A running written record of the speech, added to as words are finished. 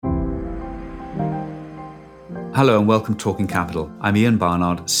Hello and welcome to Talking Capital. I'm Ian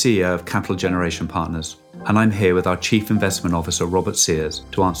Barnard, CEO of Capital Generation Partners, and I'm here with our Chief Investment Officer, Robert Sears,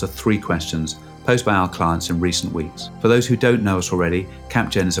 to answer 3 questions posed by our clients in recent weeks. For those who don't know us already,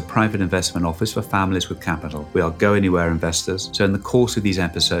 CapGen is a private investment office for families with capital. We are go-anywhere investors, so in the course of these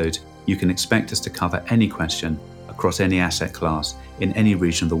episodes, you can expect us to cover any question across any asset class in any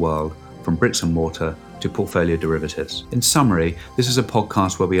region of the world, from bricks and mortar to portfolio derivatives. In summary, this is a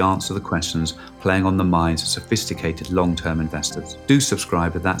podcast where we answer the questions playing on the minds of sophisticated long-term investors. Do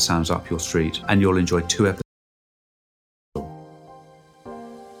subscribe if that sounds up your street, and you'll enjoy 2 episodes.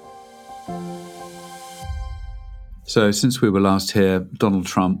 So since we were last here, Donald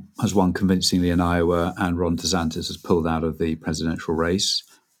Trump has won convincingly in Iowa and Ron DeSantis has pulled out of the presidential race.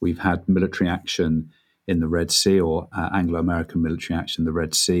 We've had military action in the Red Sea, or Anglo-American military action in the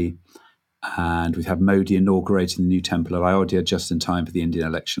Red Sea. And we've had Modi inaugurating the new temple at Ayodhya just in time for the Indian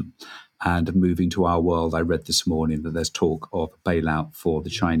election. And moving to our world, I read this morning that there's talk of bailout for the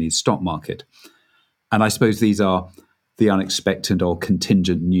Chinese stock market. And I suppose these are the unexpected or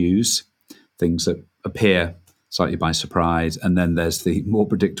contingent news, things that appear slightly by surprise. And then there's the more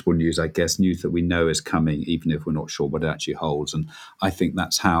predictable news, I guess, news that we know is coming, even if we're not sure what it actually holds. And I think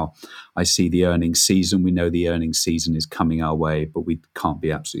that's how I see the earnings season. We know the earnings season is coming our way, but we can't be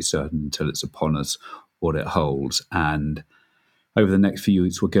absolutely certain until it's upon us what it holds. And over the next few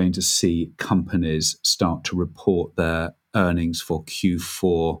weeks, we're going to see companies start to report their earnings for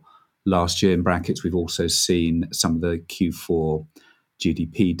Q4 last year. In brackets, we've also seen some of the Q4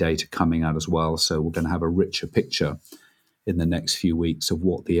 GDP data coming out as well. So we're going to have a richer picture in the next few weeks of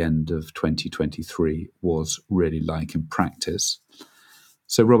what the end of 2023 was really like in practice.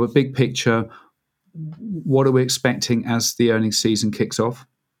 So Robert, big picture, what are we expecting as the earnings season kicks off?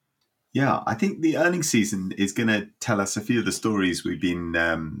 Yeah, I think the earnings season is going to tell us a few of the stories we've been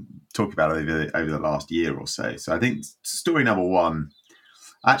talking about over the last year or so. So I think story number one,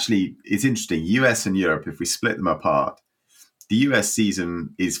 actually, it's interesting. US and Europe, if we split them apart, the US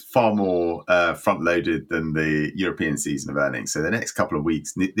season is far more front-loaded than the European season of earnings. So the next couple of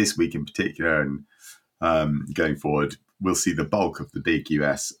weeks, this week in particular, and going forward, we'll see the bulk of the big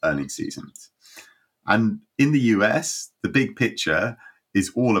US earnings seasons. And in the US, the big picture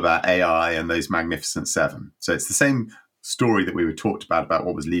is all about AI and those magnificent 7. So it's the same story that we were talked about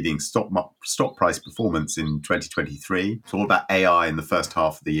what was leading stock price performance in 2023. It's all about AI in the first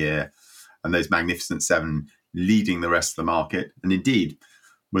half of the year and those magnificent 7 leading the rest of the market, and indeed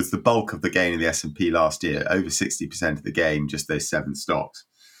was the bulk of the gain in the S&P last year, over 60% of the gain, just those 7 stocks.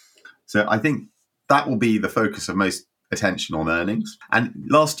 So I think that will be the focus of most attention on earnings. And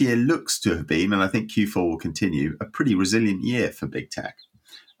last year looks to have been, and I think Q4 will continue, a pretty resilient year for big tech.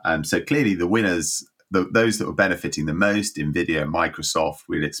 So clearly the winners, those that were benefiting the most, Nvidia and Microsoft,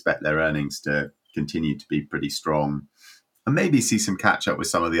 we'd expect their earnings to continue to be pretty strong, and maybe see some catch up with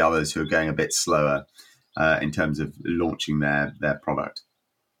some of the others who are going a bit slower in terms of launching their product.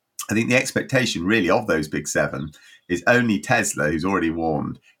 I think the expectation really of those big 7 is only Tesla, who's already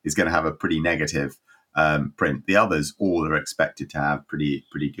warned, is going to have a pretty negative print. The others all are expected to have pretty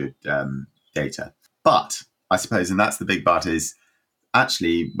good data. But I suppose, and that's the big but, is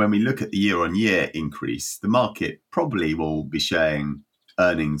actually when we look at the year-on-year increase, the market probably will be showing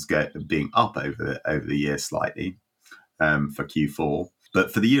earnings being up over the year slightly for Q4.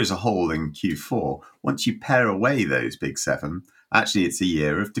 But for the year as a whole in Q4, once you pare away those big 7, actually it's a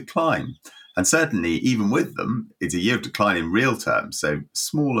year of decline. And certainly, even with them, it's a year of decline in real terms. So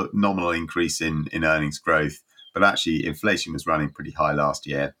small nominal increase in earnings growth, but actually inflation was running pretty high last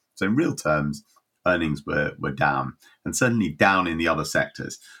year. So in real terms, earnings were down, and certainly down in the other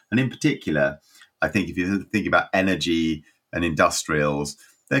sectors. And in particular, I think if you think about energy and industrials,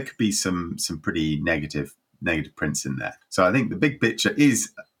 there could be some pretty negative prints in there. So I think the big picture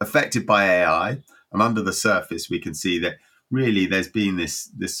is affected by AI, and under the surface we can see that really there's been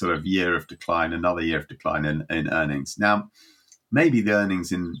this sort of year of decline, another year of decline in earnings. Now, maybe the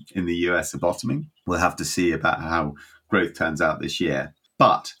earnings in the US are bottoming. We'll have to see about how growth turns out this year.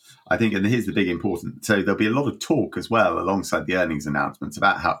 But I think, and here's the big important, so there'll be a lot of talk as well alongside the earnings announcements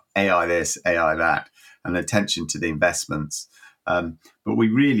about how AI this, AI that, and attention to the investments. But we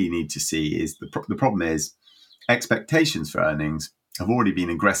really need to see is the problem is expectations for earnings have already been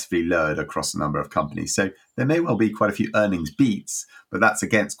aggressively lowered across a number of companies. So there may well be quite a few earnings beats, but that's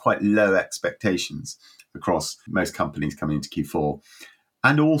against quite low expectations across most companies coming into Q4.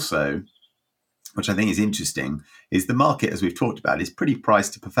 And also, which I think is interesting, is the market, as we've talked about, is pretty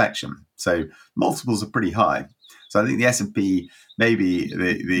priced to perfection. So multiples are pretty high. So I think the S&P, maybe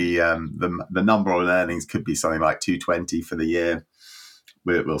the number on earnings could be something like 220 for the year.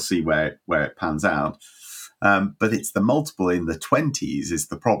 We'll see where it pans out. but it's the multiple in the 20s is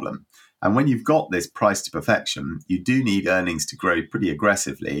the problem. And when you've got this price to perfection, you do need earnings to grow pretty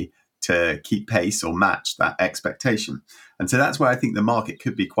aggressively to keep pace or match that expectation. And so that's where I think the market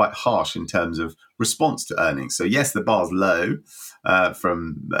could be quite harsh in terms of response to earnings. So yes, the bar's low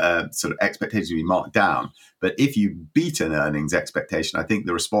from sort of expectations to be marked down. But if you beat an earnings expectation, I think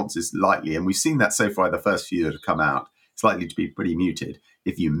the response is likely, and we've seen that so far, the first few that have come out, it's likely to be pretty muted.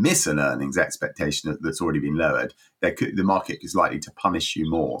 If you miss an earnings expectation that's already been lowered, the market is likely to punish you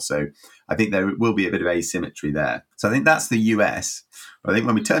more. So I think there will be a bit of asymmetry there. So I think that's the US. I think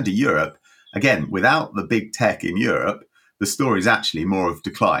when we turn to Europe, again, without the big tech in Europe, the story is actually more of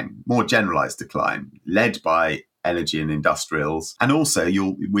decline, more generalized decline, led by energy and industrials. And also,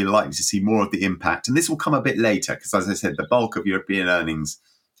 we're likely to see more of the impact. And this will come a bit later, because as I said, the bulk of European earnings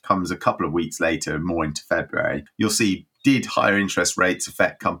comes a couple of weeks later, more into February. You'll see, did higher interest rates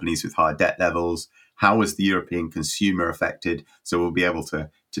affect companies with higher debt levels? How was the European consumer affected? So we'll be able to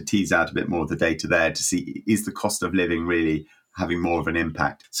tease out a bit more of the data there to see, is the cost of living really having more of an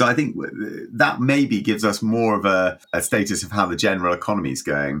impact? So I think that maybe gives us more of a status of how the general economy is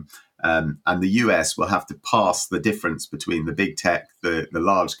going. And the US will have to pass the difference between the big tech, the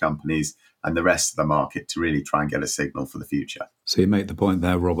large companies, and the rest of the market to really try and get a signal for the future. So you make the point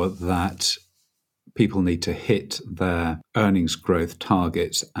there, Robert, that people need to hit their earnings growth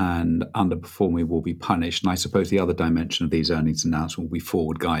targets and underperforming will be punished. And I suppose the other dimension of these earnings announcements will be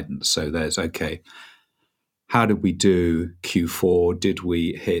forward guidance. So there's, okay, how did we do Q4? Did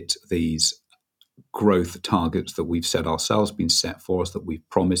we hit these growth targets that we've set ourselves, been set for us, that we've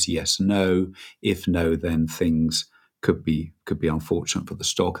promised? Yes, no. If no, then things could be unfortunate for the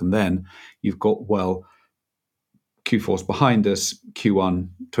stock. And then you've got, well, Q4's behind us, Q1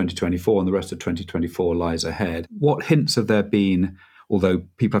 2024 and the rest of 2024 lies ahead. What hints have there been, although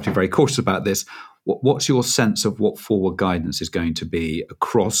people have to be very cautious about this, what's your sense of what forward guidance is going to be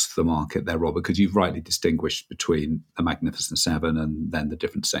across the market there, Robert? Because you've rightly distinguished between the Magnificent Seven and then the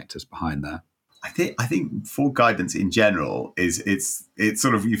different sectors behind there. I think for guidance in general it's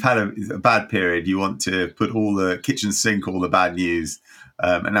sort of, you've had a bad period, you want to put all the kitchen sink, all the bad news,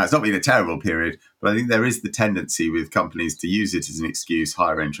 and now it's not been a terrible period, but I think there is the tendency with companies to use it as an excuse,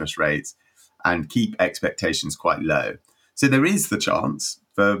 higher interest rates, and keep expectations quite low. So there is the chance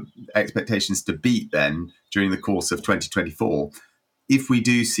for expectations to beat then during the course of 2024. If we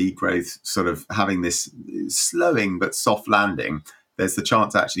do see growth sort of having this slowing but soft landing, there's the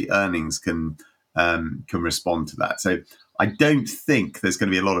chance actually earnings can respond to that. So I don't think there's going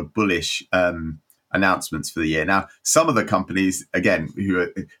to be a lot of bullish announcements for the year. Now, some of the companies, again,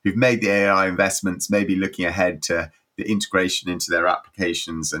 who've made the AI investments, may be looking ahead to the integration into their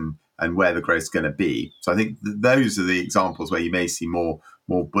applications and where the growth is going to be. So I think those are the examples where you may see more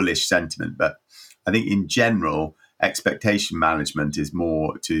bullish sentiment. But I think in general, expectation management is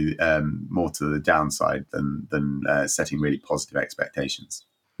more to the downside than setting really positive expectations.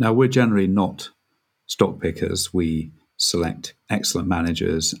 Now, we're generally not stock pickers. We select excellent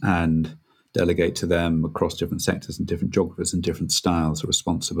managers and delegate to them across different sectors and different geographies and different styles of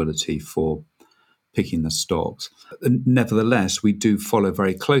responsibility for picking the stocks. Nevertheless, we do follow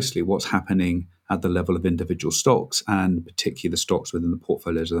very closely what's happening at the level of individual stocks, and particularly the stocks within the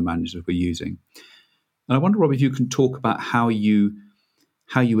portfolios of the managers we're using. And I wonder, Rob, if you can talk about how you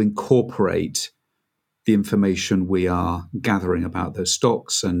incorporate the information we are gathering about those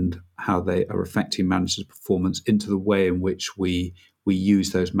stocks and how they are affecting managers' performance into the way in which we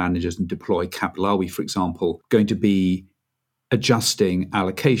use those managers and deploy capital. Are we, for example, going to be adjusting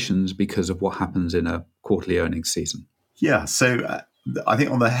allocations because of what happens in a quarterly earnings season? Yeah, so I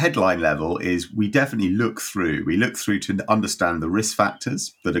think on the headline level is we definitely look through to understand the risk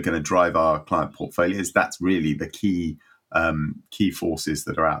factors that are going to drive our client portfolios. That's really the key forces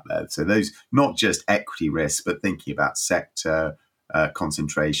that are out there. So those, not just equity risk, but thinking about sector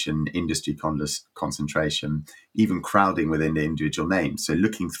concentration, industry concentration, even crowding within the individual names. So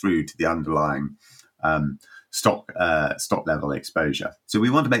looking through to the underlying stock level exposure. So we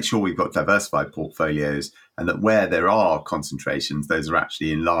want to make sure we've got diversified portfolios, and that where there are concentrations, those are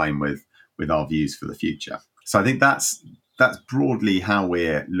actually in line with our views for the future. So I think that's broadly how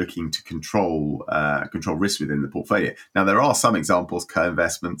we're looking to control risk within the portfolio. Now, there are some examples,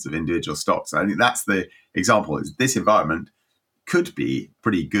 co-investments of individual stocks. I think that's the example. Is this environment could be a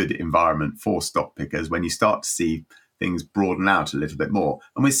pretty good environment for stock pickers when you start to see things broaden out a little bit more.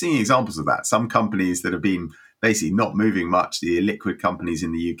 And we're seeing examples of that. Some companies that have been basically not moving much, the liquid companies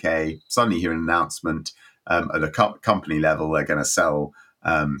in the UK, suddenly hear an announcement at a company level, they're going to sell,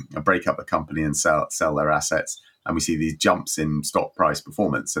 break up the company and sell their assets. and we see these jumps in stock price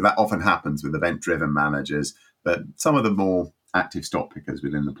performance. So that often happens with event-driven managers, but some of the more active stock pickers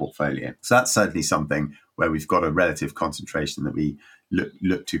within the portfolio. So that's certainly something where we've got a relative concentration that we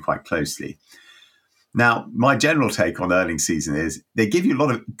look to quite closely. Now, my general take on earnings season is they give you a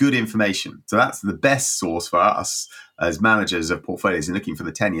lot of good information. So that's the best source for us as managers of portfolios and looking for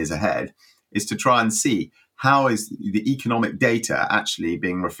the 10 years ahead, is to try and see how is the economic data actually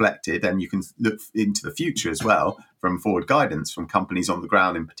being reflected. And you can look into the future as well from forward guidance from companies on the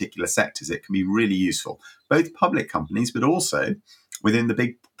ground in particular sectors. It can be really useful, both public companies, but also within the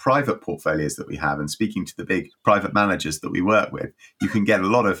big private portfolios that we have. And speaking to the big private managers that we work with, you can get a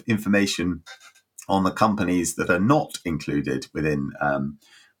lot of information on the companies that are not included within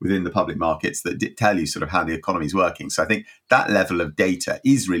the public markets that tell you sort of how the economy is working. So I think that level of data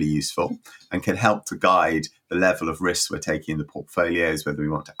is really useful and can help to guide the level of risks we're taking in the portfolios, whether we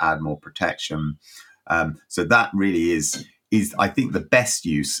want to add more protection. So that really is I think the best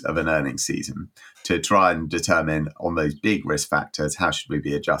use of an earnings season to try and determine on those big risk factors, how should we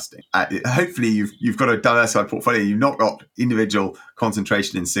be adjusting? Hopefully you've got a diversified portfolio. You've not got individual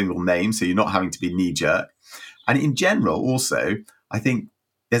concentration in single names, so you're not having to be knee-jerk. And in general, also, I think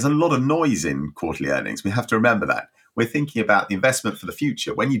there's a lot of noise in quarterly earnings. We have to remember that. We're thinking about the investment for the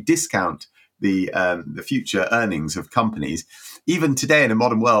future. When you discount the future earnings of companies, even today in a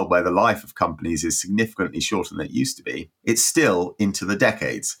modern world where the life of companies is significantly shorter than it used to be, it's still into the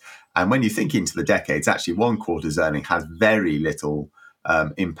decades. And when you think into the decades, actually one quarter's earning has very little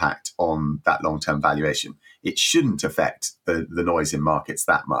impact on that long-term valuation. It shouldn't affect the noise in markets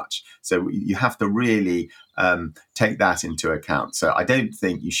that much. So you have to really take that into account. So I don't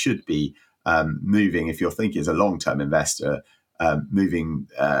think you should be moving, if you're thinking as a long-term investor,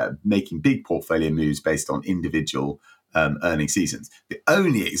 making big portfolio moves based on individual earning seasons. The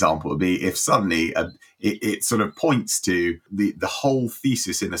only example would be if suddenly it sort of points to the whole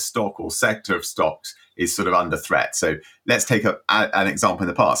thesis in a stock or sector of stocks is sort of under threat. So let's take an example in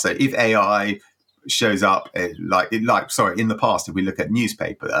the past. So if AI shows up in the past, if we look at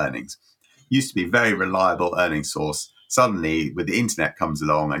newspaper earnings, used to be a very reliable earnings source. Suddenly, with the internet comes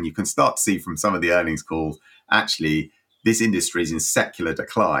along, and you can start to see from some of the earnings calls, actually, this industry is in secular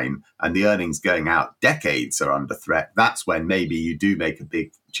decline and the earnings going out decades are under threat. That's when maybe you do make a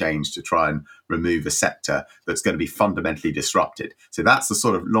big change to try and remove a sector that's going to be fundamentally disrupted. So that's the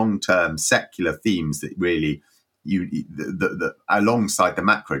sort of long-term secular themes that really alongside the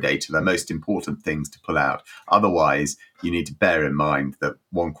macro data, the most important things to pull out. Otherwise, you need to bear in mind that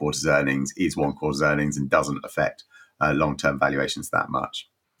one quarter's earnings is one quarter's earnings and doesn't affect long-term valuations that much.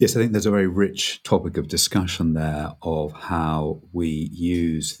 Yes, I think there's a very rich topic of discussion there of how we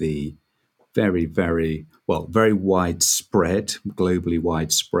use the very, very widespread, globally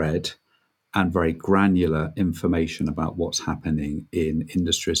widespread, and very granular information about what's happening in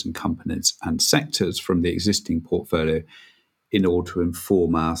industries and companies and sectors from the existing portfolio in order to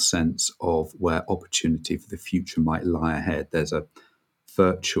inform our sense of where opportunity for the future might lie ahead. There's a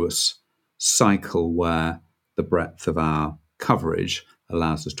virtuous cycle where the breadth of our coverage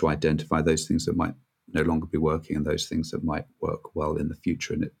allows us to identify those things that might no longer be working and those things that might work well in the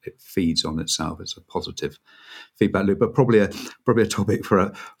future, and it feeds on itself. It's a positive feedback loop, but probably a topic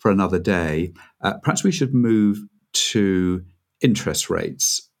for another day. Perhaps we should move to interest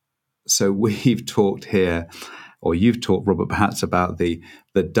rates. So we've talked here, or you've talked, Robert, perhaps about the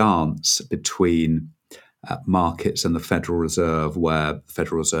dance between markets and the Federal Reserve, where the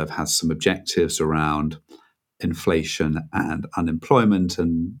Federal Reserve has some objectives around inflation and unemployment,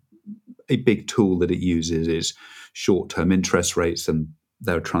 and a big tool that it uses is short-term interest rates, and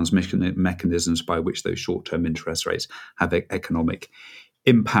there are transmission mechanisms by which those short-term interest rates have economic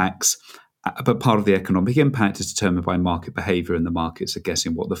impacts. But part of the economic impact is determined by market behavior, and the markets are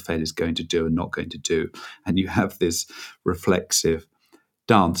guessing what the Fed is going to do and not going to do. And you have this reflexive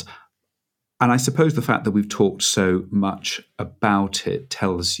dance. And I suppose the fact that we've talked so much about it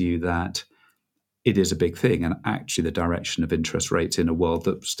tells you that it is a big thing. And actually, the direction of interest rates in a world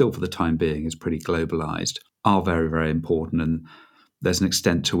that still for the time being is pretty globalized are very, very important. And there's an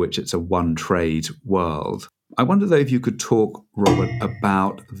extent to which it's a one trade world. I wonder, though, if you could talk, Robert,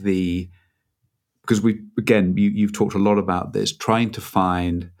 about because you've talked a lot about this, trying to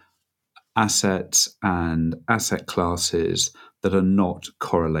find assets and asset classes that are not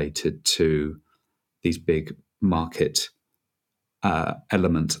correlated to these big market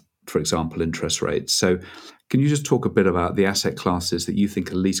elements, for example, interest rates. So can you just talk a bit about the asset classes that you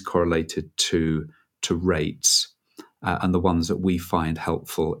think are least correlated to rates and the ones that we find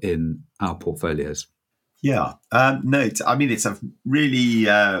helpful in our portfolios? Yeah. It's a really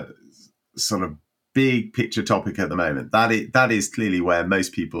sort of big picture topic at the moment. That is clearly where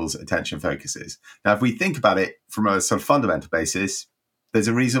most people's attention focuses. Now, if we think about it from a sort of fundamental basis, there's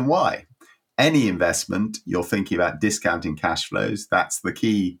a reason why. Any investment, you're thinking about discounting cash flows. That's the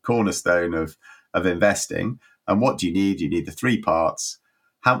key cornerstone of investing. And what do you need? You need the three parts.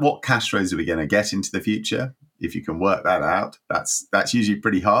 What cash flows are we going to get into the future? If you can work that out, that's usually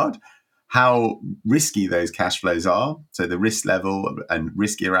pretty hard. How risky those cash flows are. So the risk level and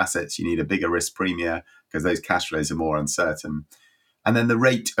riskier assets, you need a bigger risk premium because those cash flows are more uncertain. And then the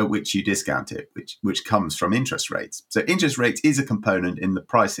rate at which you discount it, which comes from interest rates. So interest rates is a component in the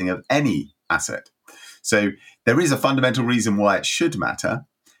pricing of any asset. So there is a fundamental reason why it should matter.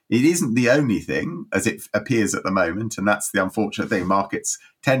 It isn't the only thing as it appears at the moment. And that's the unfortunate thing. Markets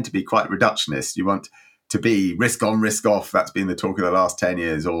tend to be quite reductionist. You want to be risk on, risk off. That's been the talk of the last 10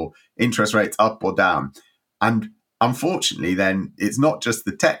 years, or interest rates up or down. And unfortunately, then it's not just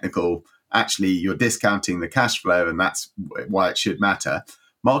the technical, actually you're discounting the cash flow, and that's why it should matter.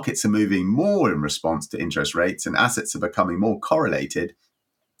 Markets are moving more in response to interest rates, and assets are becoming more correlated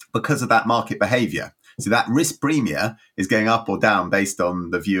because of that market behavior. So that risk premium is going up or down based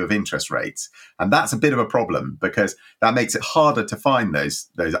on the view of interest rates. And that's a bit of a problem because that makes it harder to find those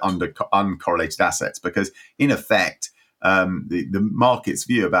uncorrelated assets, because in effect, the market's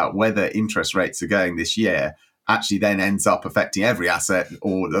view about whether interest rates are going this year actually then ends up affecting every asset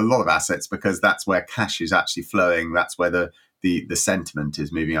or a lot of assets, because that's where cash is actually flowing. That's where the sentiment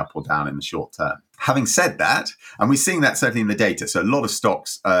is moving up or down in the short term. Having said that, and we're seeing that certainly in the data, so a lot of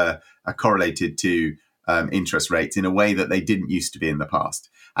stocks are correlated to interest rates in a way that they didn't used to be in the past.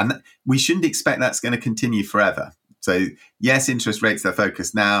 And we shouldn't expect that's going to continue forever. So yes, interest rates are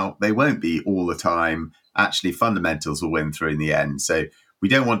focused now. They won't be all the time. Actually, fundamentals will win through in the end. So we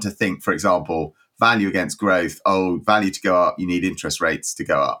don't want to think, for example, value against growth. Oh, value to go up, you need interest rates to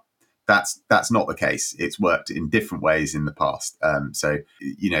go up. That's not the case. It's worked in different ways in the past. So,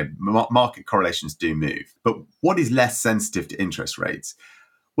 market correlations do move. But what is less sensitive to interest rates?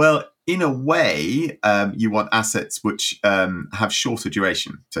 Well, in a way, you want assets which have shorter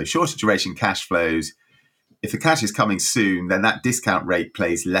duration. So shorter duration cash flows. If the cash is coming soon, then that discount rate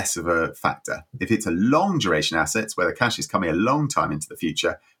plays less of a factor. If it's a long duration assets where the cash is coming a long time into the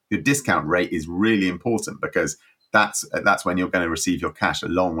future, your discount rate is really important, because that's when you're going to receive your cash a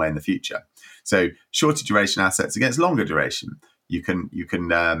long way in the future. So shorter duration assets against longer duration, you can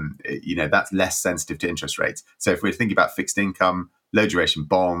that's less sensitive to interest rates. So if we're thinking about fixed income, low duration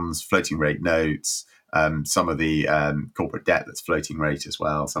bonds, floating rate notes, some of the corporate debt that's floating rate as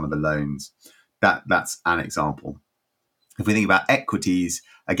well, some of the loans, that's an example. If we think about equities,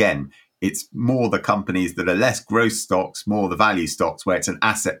 again, it's more the companies that are less growth stocks, more the value stocks where it's an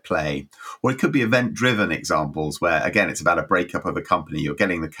asset play. Or it could be event-driven examples where, again, it's about a breakup of a company. You're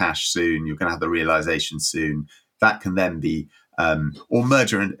getting the cash soon. You're going to have the realization soon. That can then be, or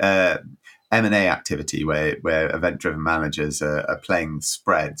merger and M&A activity where event-driven managers are playing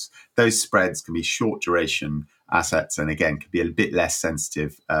spreads. Those spreads can be short duration assets, and again, can be a bit less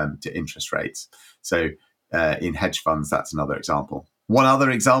sensitive to interest rates. So in hedge funds, that's another example. One other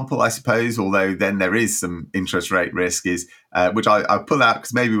example, I suppose, although then there is some interest rate risk, is which I'll pull out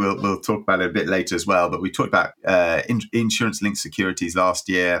because maybe we'll talk about it a bit later as well. But we talked about insurance-linked securities last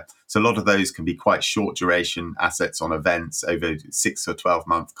year. So a lot of those can be quite short duration assets on events over 6 or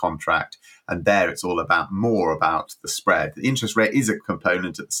 12-month contract. And there it's all more about the spread. The interest rate is a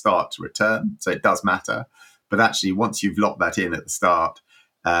component at the start to return, so it does matter. But actually, once you've locked that in at the start,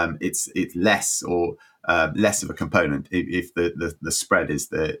 it's less of a component if the spread is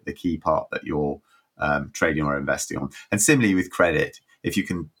the key part that you're trading or investing on. And similarly with credit, if you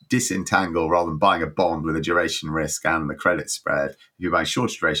can disentangle, rather than buying a bond with a duration risk and the credit spread, if you're buying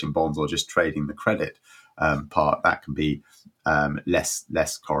short duration bonds or just trading the credit part, that can be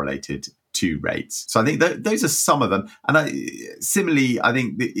less correlated to rates. So I think those are some of them. And similarly, I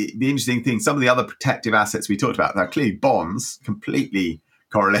think the interesting thing, some of the other protective assets we talked about, now clearly bonds, completely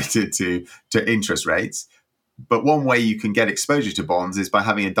correlated to interest rates. But one way you can get exposure to bonds is by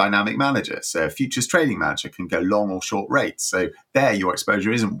having a dynamic manager. So a futures trading manager can go long or short rates. So there your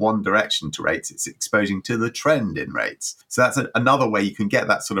exposure isn't one direction to rates, it's exposing to the trend in rates. So that's another way you can get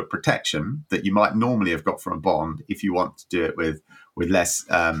that sort of protection that you might normally have got from a bond if you want to do it with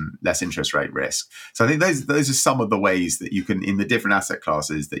less interest rate risk. So I think those are some of the ways that you can, in the different asset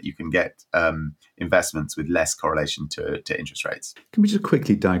classes, that you can get investments with less correlation to interest rates. Can we just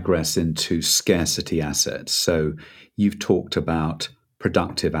quickly digress into scarcity assets? So you've talked about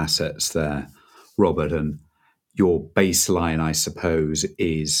productive assets there, Robert, and your baseline, I suppose,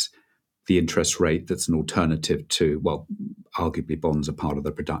 is the interest rate that's an alternative to, well, arguably bonds are part of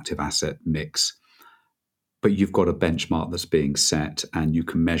the productive asset mix. but you've got a benchmark that's being set, and you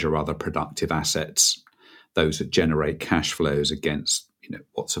can measure other productive assets, those that generate cash flows against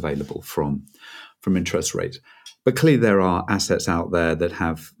what's available from interest rates. But clearly there are assets out there that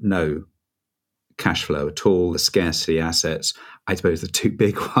have no cash flow at all, the scarcity assets. I suppose the two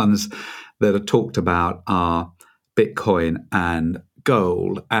big ones that are talked about are Bitcoin and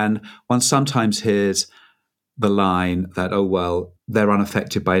gold. And one sometimes hears the line that, oh, well, they're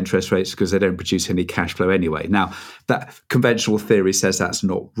unaffected by interest rates because they don't produce any cash flow anyway. Now, that conventional theory says that's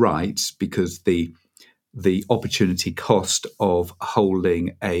not right, because the opportunity cost of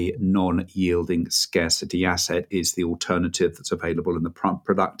holding a non-yielding scarcity asset is the alternative that's available in the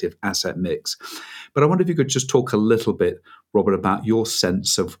productive asset mix. But I wonder if you could just talk a little bit, Robert, about your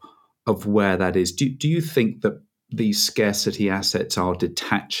sense of where that is. Do you think that these scarcity assets are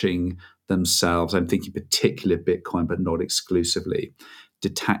detaching themselves? I'm thinking particularly of Bitcoin, but not exclusively,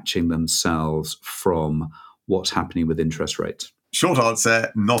 detaching themselves from what's happening with interest rates? Short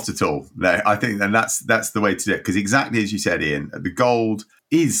answer, not at all. No, I think, and that's the way to do it, because exactly as you said, Ian, the gold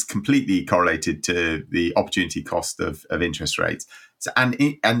is completely correlated to the opportunity cost of interest rates. So,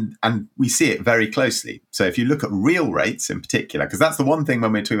 and we see it very closely. So if you look at real rates in particular, because that's the one thing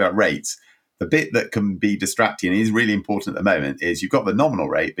when we're talking about rates, the bit that can be distracting and is really important at the moment is you've got the nominal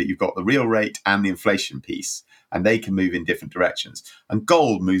rate, but you've got the real rate and the inflation piece, and they can move in different directions. And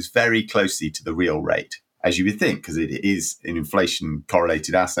gold moves very closely to the real rate, as you would think, because it is an inflation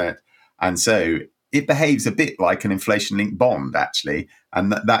correlated asset. And so it behaves a bit like an inflation linked bond, actually.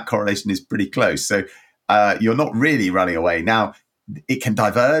 And that correlation is pretty close. So you're not really running away. Now, it can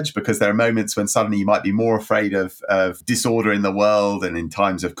diverge, because there are moments when suddenly you might be more afraid of disorder in the world and in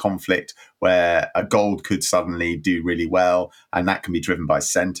times of conflict, where a gold could suddenly do really well, and that can be driven by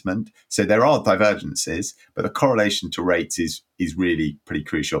sentiment. So there are divergences, but the correlation to rates is really pretty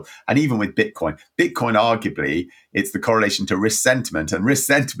crucial. And even with Bitcoin, arguably, it's the correlation to risk sentiment, and risk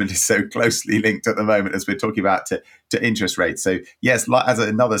sentiment is so closely linked at the moment, as we're talking about, to interest rates. So yes, as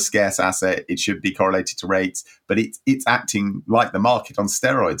another scarce asset, it should be correlated to rates, but it's acting like the market on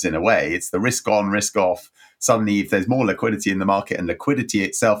steroids in a way. It's the risk on, risk off. Suddenly, if there's more liquidity in the market, and liquidity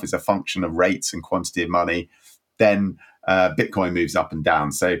itself is a function of rates and quantity of money, then Bitcoin moves up and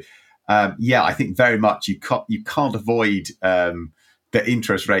down. So I think very much you can't avoid the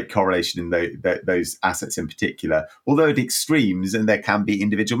interest rate correlation in those assets in particular, although at extremes, and there can be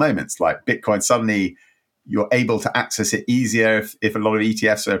individual moments like Bitcoin. Suddenly you're able to access it easier. If a lot of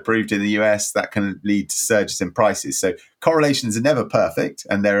ETFs are approved in the US, that can lead to surges in prices. So correlations are never perfect,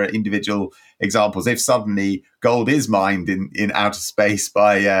 and there are individual examples. If suddenly gold is mined in outer space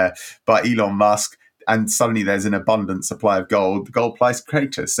by Elon Musk, and suddenly there's an abundant supply of gold, the gold price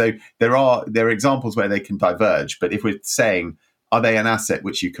craters. So there are examples where they can diverge. But if we're saying, are they an asset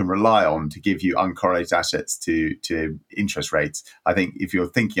which you can rely on to give you uncorrelated assets to interest rates? I think if you're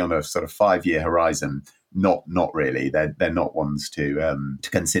thinking on a sort of 5-year horizon, not really. They're not ones to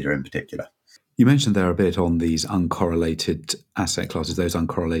consider in particular. You mentioned there a bit on these uncorrelated asset classes, those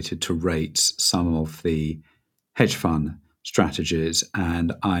uncorrelated to rates, some of the hedge fund strategies,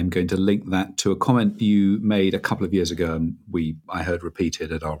 and I'm going to link that to a comment you made a couple of years ago, and I heard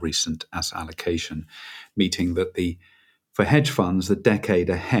repeated at our recent asset allocation meeting, that for hedge funds, the decade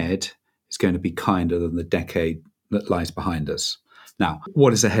ahead is going to be kinder than the decade that lies behind us. Now,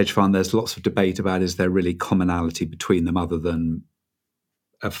 what is a hedge fund? There's lots of debate about, is there really commonality between them other than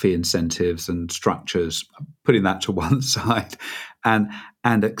fee incentives and structures? Putting that to one side and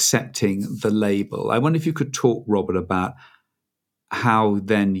accepting the label. I wonder if you could talk, Robert, about how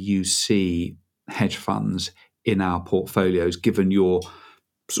then you see hedge funds in our portfolios, given your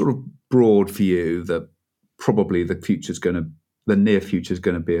sort of broad view that probably the near future is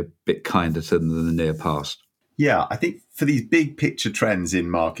going to be a bit kinder than the near past. Yeah, I think for these big picture trends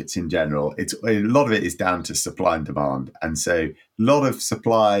in markets in general, a lot of it is down to supply and demand. And so a lot of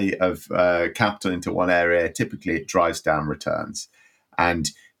supply of capital into one area, typically it drives down returns.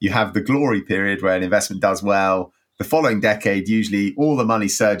 And you have the glory period where an investment does well. The following decade, usually all the money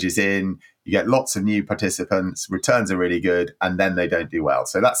surges in, you get lots of new participants, returns are really good, and then they don't do well.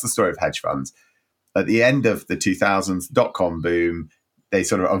 So that's the story of hedge funds. At the end of the 2000s dot-com boom, they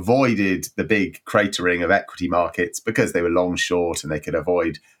sort of avoided the big cratering of equity markets because they were long short and they could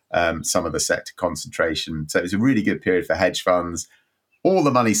avoid some of the sector concentration. So it was a really good period for hedge funds. All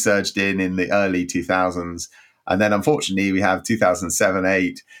the money surged in the early 2000s. And then unfortunately, we have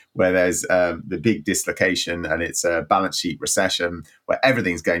 2007-8, where there's the big dislocation, and it's a balance sheet recession where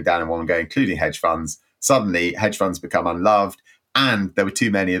everything's going down in one go, including hedge funds. Suddenly, hedge funds become unloved. And there were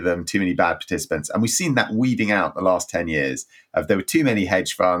too many of them, too many bad participants. And we've seen that weeding out the last 10 years. There were too many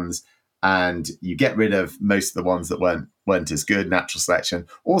hedge funds. and you get rid of most of the ones that weren't as good, natural selection.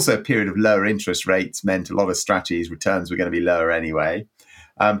 Also, a period of lower interest rates meant a lot of strategies' returns were going to be lower anyway.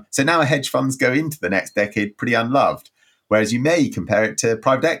 So now hedge funds go into the next decade pretty unloved. Whereas you may compare it to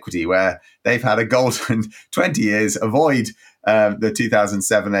private equity, where they've had a golden 20 years, avoid the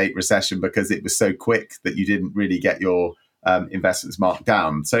 2007-8 recession because it was so quick that you didn't really get your investments marked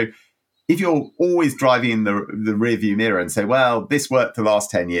down. So if you're always driving in the rearview mirror and say, well, this worked the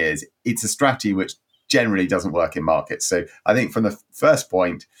last 10 years, it's a strategy which generally doesn't work in markets. So I think from the first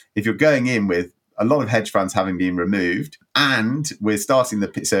point, if you're going in with a lot of hedge funds having been removed and we're starting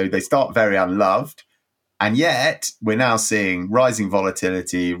so they start very unloved, and yet we're now seeing rising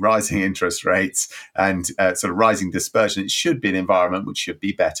volatility, rising interest rates, and sort of rising dispersion. It should be an environment which should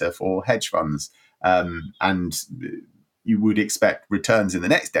be better for hedge funds. And you would expect returns in the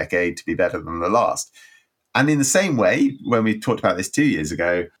next decade to be better than the last. And in the same way, when we talked about this 2 years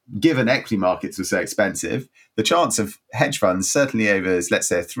ago, given equity markets were so expensive, the chance of hedge funds, certainly over, let's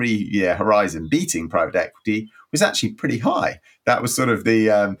say, a 3-year horizon, beating private equity was actually pretty high. That was sort of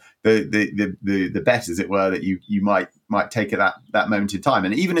the bet, as it were, that you might take at that moment in time.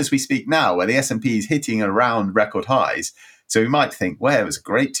 And even as we speak now, where the S&P is hitting around record highs, so we might think, well, it was a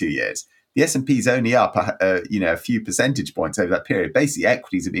great 2 years. The S&P is only up a few percentage points over that period. Basically,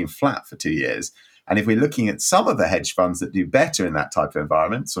 equities have been flat for 2 years. And if we're looking at some of the hedge funds that do better in that type of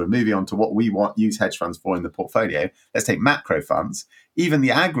environment, sort of moving on to what we use hedge funds for in the portfolio, let's take macro funds. Even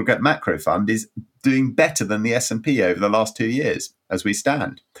the aggregate macro fund is doing better than the S&P over the last 2 years as we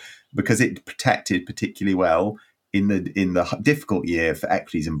stand, because it protected particularly well in the difficult year for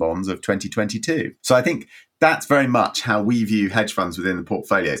equities and bonds of 2022. So I think that's very much how we view hedge funds within the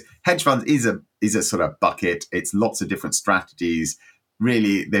portfolios. Hedge funds is a sort of bucket. It's lots of different strategies.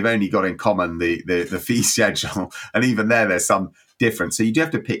 Really, they've only got in common the fee schedule, and even there's some difference. So you do have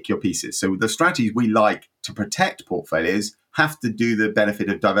to pick your pieces. So the strategies we like to protect portfolios have to do the benefit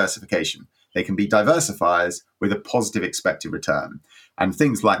of diversification. They can be diversifiers with a positive expected return. And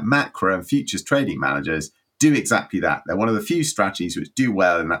things like macro and futures trading managers do exactly that. They're one of the few strategies which do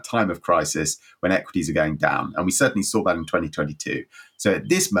well in that time of crisis when equities are going down. And we certainly saw that in 2022. So at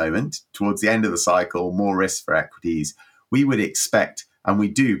this moment, towards the end of the cycle, more risk for equities, we would expect, and we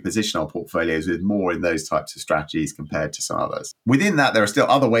do position our portfolios with more in those types of strategies compared to some others. Within that, there are still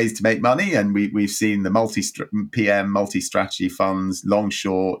other ways to make money. And we've seen the multi-strategy funds, long,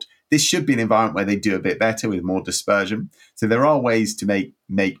 short. This should be an environment where they do a bit better with more dispersion. So there are ways to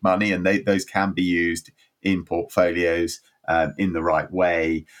make money, and those can be used in portfolios in the right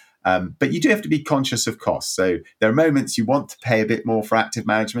way. But you do have to be conscious of costs. So there are moments you want to pay a bit more for active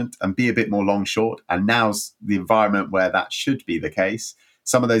management and be a bit more long short. And now's the environment where that should be the case.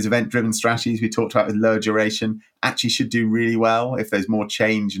 Some of those event-driven strategies we talked about with lower duration actually should do really well if there's more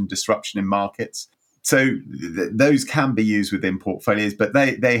change and disruption in markets. So those can be used within portfolios, but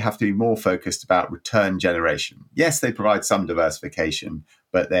they have to be more focused about return generation. Yes, they provide some diversification,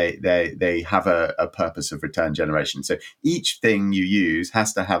 but they have a purpose of return generation. So each thing you use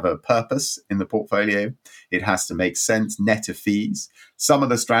has to have a purpose in the portfolio. It has to make sense net of fees. Some of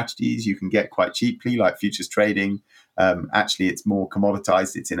the strategies you can get quite cheaply, like futures trading. Actually, it's more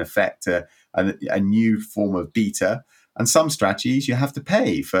commoditized. It's in effect a new form of beta. And some strategies you have to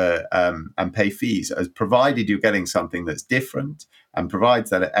pay for and pay fees, as provided you're getting something that's different and provides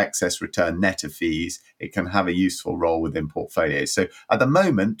that excess return net of fees, it can have a useful role within portfolios. So at the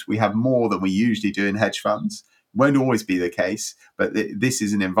moment, we have more than we usually do in hedge funds. Won't always be the case, but this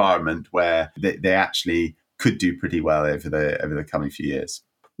is an environment where they actually could do pretty well over the coming few years.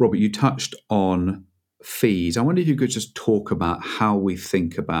 Robert, you touched on fees. I wonder if you could just talk about how we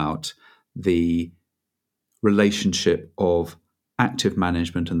think about the relationship of active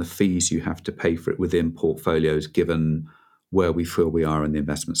management and the fees you have to pay for it within portfolios, given where we feel we are in the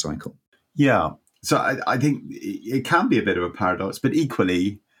investment cycle. Yeah. So I think it can be a bit of a paradox, but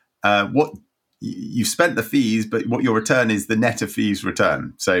equally, what you've spent the fees, but what your return is the net of fees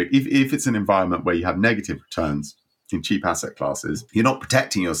return. So if it's an environment where you have negative returns in cheap asset classes, you're not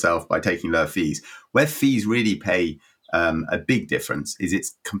protecting yourself by taking lower fees. Where fees really pay a big difference is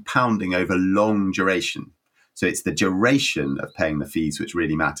it's compounding over long duration. So it's the duration of paying the fees which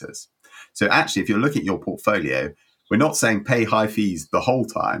really matters. So actually, if you're looking at your portfolio, we're not saying pay high fees the whole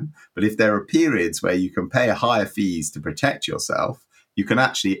time, but if there are periods where you can pay higher fees to protect yourself, you can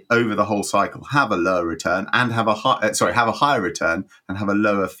actually, over the whole cycle, have a lower return and have a higher return and have a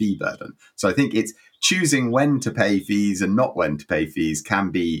lower fee burden. So I think it's choosing when to pay fees and not when to pay fees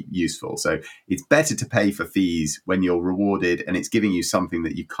can be useful. So it's better to pay for fees when you're rewarded and it's giving you something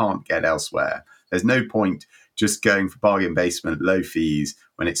that you can't get elsewhere. There's no point just going for bargain basement, low fees,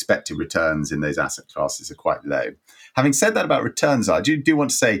 when expected returns in those asset classes are quite low. Having said that about returns, I do want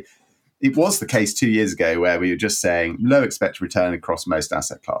to say it was the case 2 years ago where we were just saying low expected return across most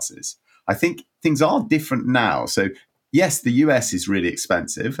asset classes. I think things are different now. So yes, the US is really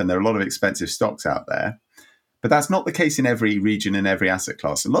expensive and there are a lot of expensive stocks out there. But that's not the case in every region and every asset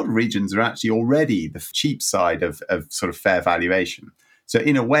class. A lot of regions are actually already the cheap side of sort of fair valuation. So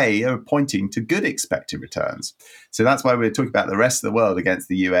in a way, are pointing to good expected returns. So that's why we're talking about the rest of the world against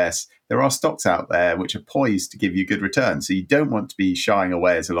the US. There are stocks out there which are poised to give you good returns. So you don't want to be shying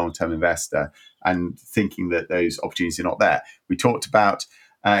away as a long-term investor and thinking that those opportunities are not there. We talked about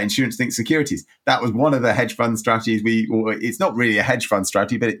insurance-linked securities. That was one of the hedge fund strategies. It's not really a hedge fund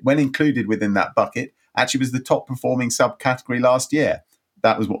strategy, but when included within that bucket, actually was the top performing subcategory last year.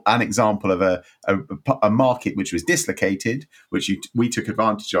 That was an example of a market which was dislocated, which we took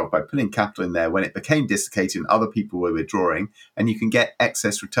advantage of by putting capital in there when it became dislocated and other people were withdrawing, and you can get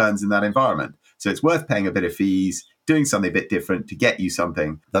excess returns in that environment. So it's worth paying a bit of fees, doing something a bit different to get you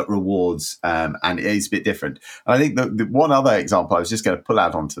something that rewards and it is a bit different. And I think the one other example I was just going to pull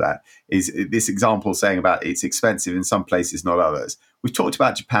out onto that is this example saying about it's expensive in some places, not others. We've talked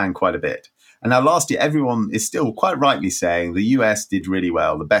about Japan quite a bit. And now last year, everyone is still quite rightly saying the US did really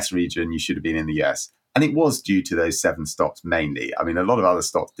well, the best region, you should have been in the US. And it was due to those 7 stocks mainly. I mean, a lot of other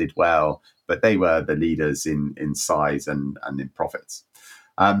stocks did well, but they were the leaders in size and in profits.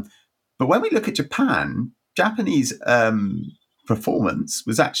 But when we look at Japan, Japanese performance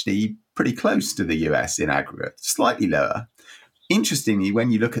was actually pretty close to the US in aggregate, slightly lower. Interestingly, when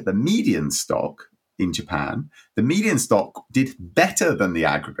you look at the median stock in Japan, the median stock did better than the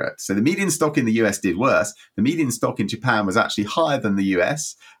aggregate. So the median stock in the US did worse. The median stock in Japan was actually higher than the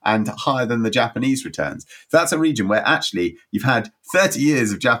US and higher than the Japanese returns. So that's a region where actually you've had 30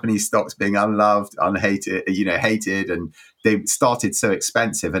 years of Japanese stocks being unloved, unhated, hated, and they started so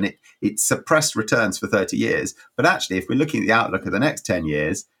expensive and it suppressed returns for 30 years. But actually, if we're looking at the outlook of the next 10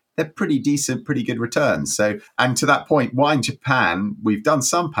 years, they're pretty decent, pretty good returns. So, and to that point, why in Japan we've done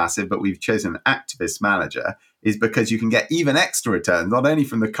some passive, but we've chosen an activist manager is because you can get even extra returns, not only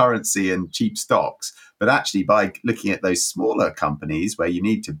from the currency and cheap stocks, but actually by looking at those smaller companies where you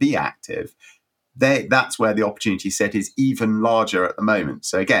need to be active. That's where the opportunity set is even larger at the moment.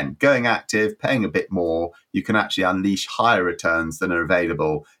 So again, going active, paying a bit more, you can actually unleash higher returns than are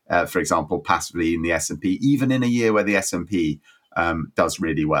available, for example, passively in the S&P, even in a year where the S&P does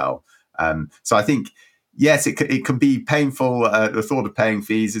really well. So I think, yes, it can be painful. The thought of paying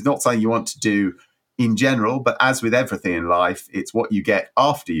fees is not something you want to do in general, but as with everything in life, it's what you get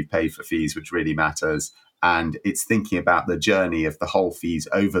after you've paid for fees which really matters. And it's thinking about the journey of the whole fees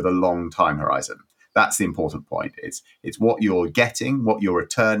over the long time horizon. That's the important point. It's what you're getting, what you're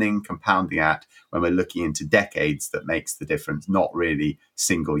returning, compounding at when we're looking into decades that makes the difference, not really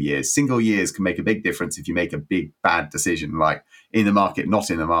single years. Single years can make a big difference if you make a big bad decision like in the market, not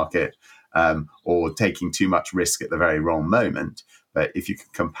in the market, or taking too much risk at the very wrong moment. But if you can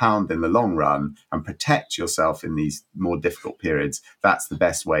compound in the long run and protect yourself in these more difficult periods, that's the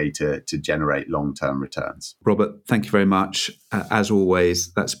best way to generate long-term returns. Robert, thank you very much. As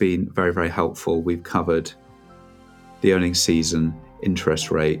always, that's been very, very helpful. We've covered the earnings season,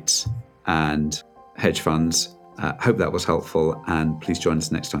 interest rates, and hedge funds. Hope that was helpful, and please join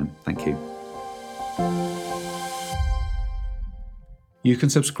us next time. Thank you. You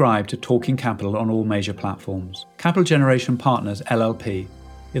can subscribe to Talking Capital on all major platforms. Capital Generation Partners, LLP,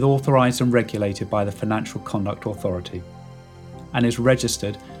 is authorised and regulated by the Financial Conduct Authority and is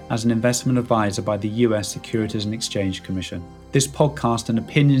registered as an investment advisor by the US Securities and Exchange Commission. This podcast and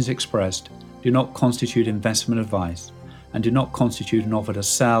opinions expressed do not constitute investment advice and do not constitute an offer to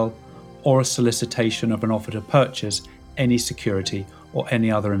sell or a solicitation of an offer to purchase any security or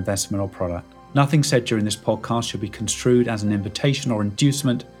any other investment or product. Nothing said during this podcast should be construed as an invitation or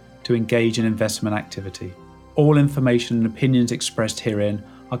inducement to engage in investment activity. All information and opinions expressed herein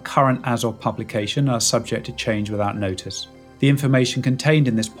are current as of publication and are subject to change without notice. The information contained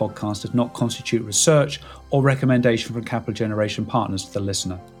in this podcast does not constitute research or recommendation from Capital Generation Partners to the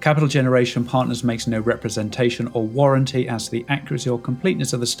listener. Capital Generation Partners makes no representation or warranty as to the accuracy or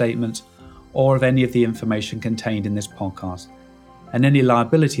completeness of the statements or of any of the information contained in this podcast, and any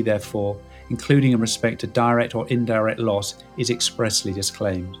liability, therefore, including in respect to direct or indirect loss, is expressly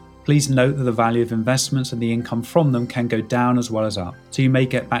disclaimed. Please note that the value of investments and the income from them can go down as well as up, so you may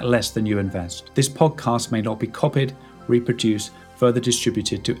get back less than you invest. This podcast may not be copied, reproduced, further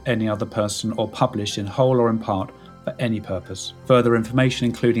distributed to any other person, or published in whole or in part for any purpose. Further information,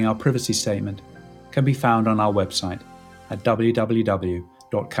 including our privacy statement, can be found on our website at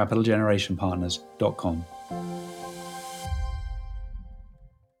www.capitalgenerationpartners.com.